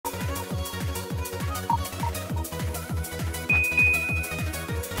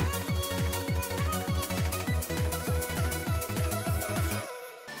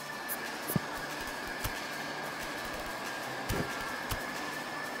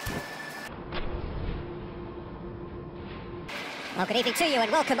Well, good evening to you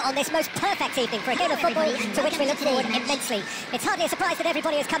and welcome on this most perfect evening for a game of football to which we look forward immensely. It's hardly a surprise that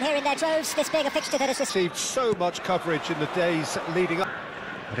everybody has come here in their droves, this being a fixture that has received so much coverage in the days leading up.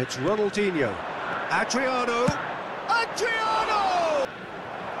 And it's Ronaldinho. Adriano!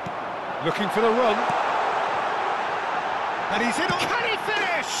 Looking for the run. And he's in. Can he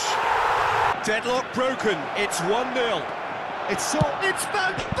finish? Deadlock broken. It's 1-0. It's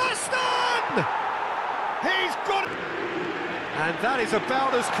Van Basten! He's got it! And that is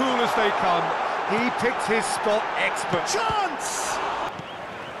about as cool as they come. He picked his spot expert. Chance!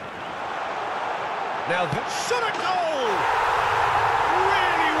 Now the shot at goal!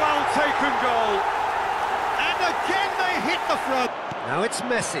 Really well taken goal. And again they hit the front. Now it's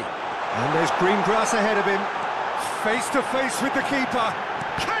Messi. And there's green grass ahead of him. Face to face with the keeper.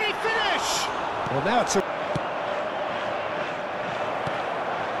 Can he finish? Well, now it's a...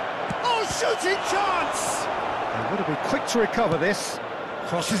 Oh, shooting chance! And got to be quick to recover this.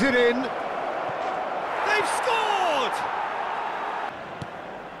 Crosses it in. They've scored!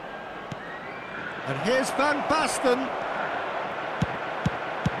 And here's Van Basten.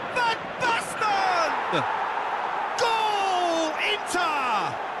 Van Basten! Goal!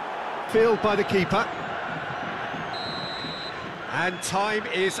 Inter! Fielded by the keeper. And time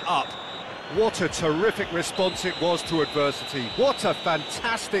is up. What a terrific response it was to adversity. What a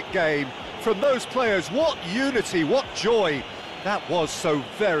fantastic game from those players. What unity, what joy. That was so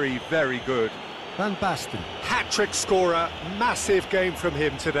very, very good. Van Basten, hat-trick scorer, massive game from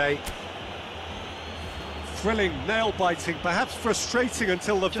him today. Thrilling, nail-biting, perhaps frustrating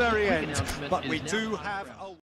until the very end, but we do have...